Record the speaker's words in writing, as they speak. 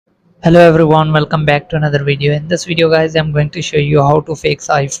Hello everyone, welcome back to another video. In this video guys, I'm going to show you how to fix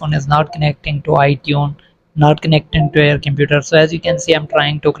iPhone is not connecting to iTunes, not connecting to your computer. So as you can see, I'm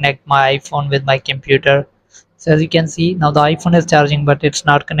trying to connect my iPhone with my computer. So as you can see, now the iPhone is charging but it's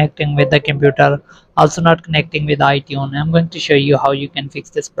not connecting with the computer, also not connecting with iTunes. I'm going to show you how you can fix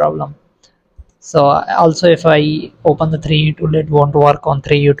this problem. So also if I open the 3U tool, it won't work on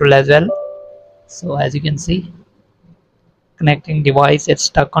 3U tool as well. So as you can see, connecting device, it's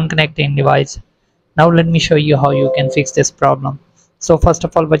stuck on connecting device. Now let me show you how you can fix this problem. So first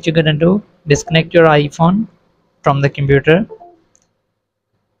of all, what you're gonna do, disconnect your iPhone from the computer.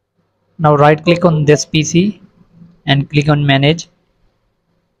 Now right click on this PC and click on manage.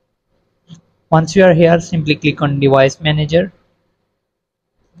 Once you are here, simply click on device manager.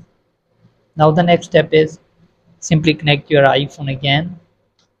 Now the next step is simply connect your iPhone again.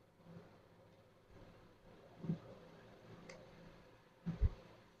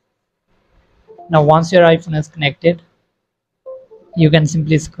 Now once your iPhone is connected, you can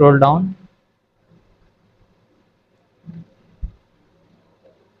simply scroll down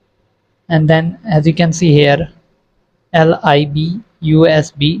and then as you can see here, LIB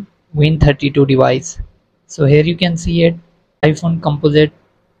USB Win32 device. So here you can see it, iPhone composite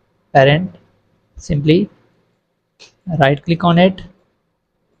parent. Simply right click on it,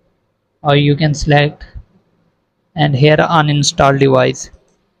 or you can select and here uninstall device.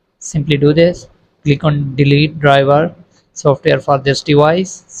 Simply do this, click on delete driver software for this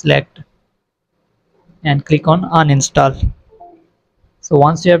device, select and click on uninstall. So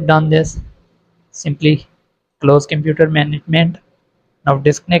once you have done this, simply close computer management. Now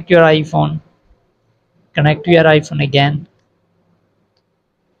disconnect your iPhone, connect to your iPhone again.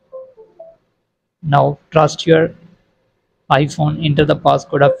 Now trust your iPhone, enter the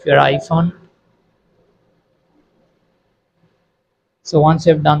passcode of your iPhone. So once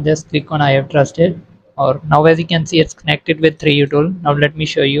you have done this, click on I have trusted. Or now as you can see, it's connected with 3U tool. Now let me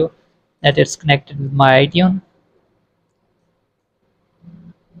show you that it's connected with my iTunes,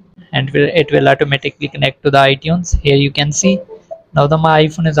 and it will automatically connect to the iTunes. Here you can see now my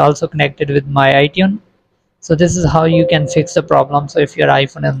iPhone is also connected with my iTunes. So this is how you can fix the problem. So if your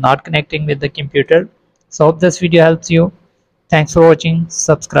iPhone is not connecting with the computer. So hope this video helps you. Thanks for watching.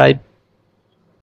 Subscribe.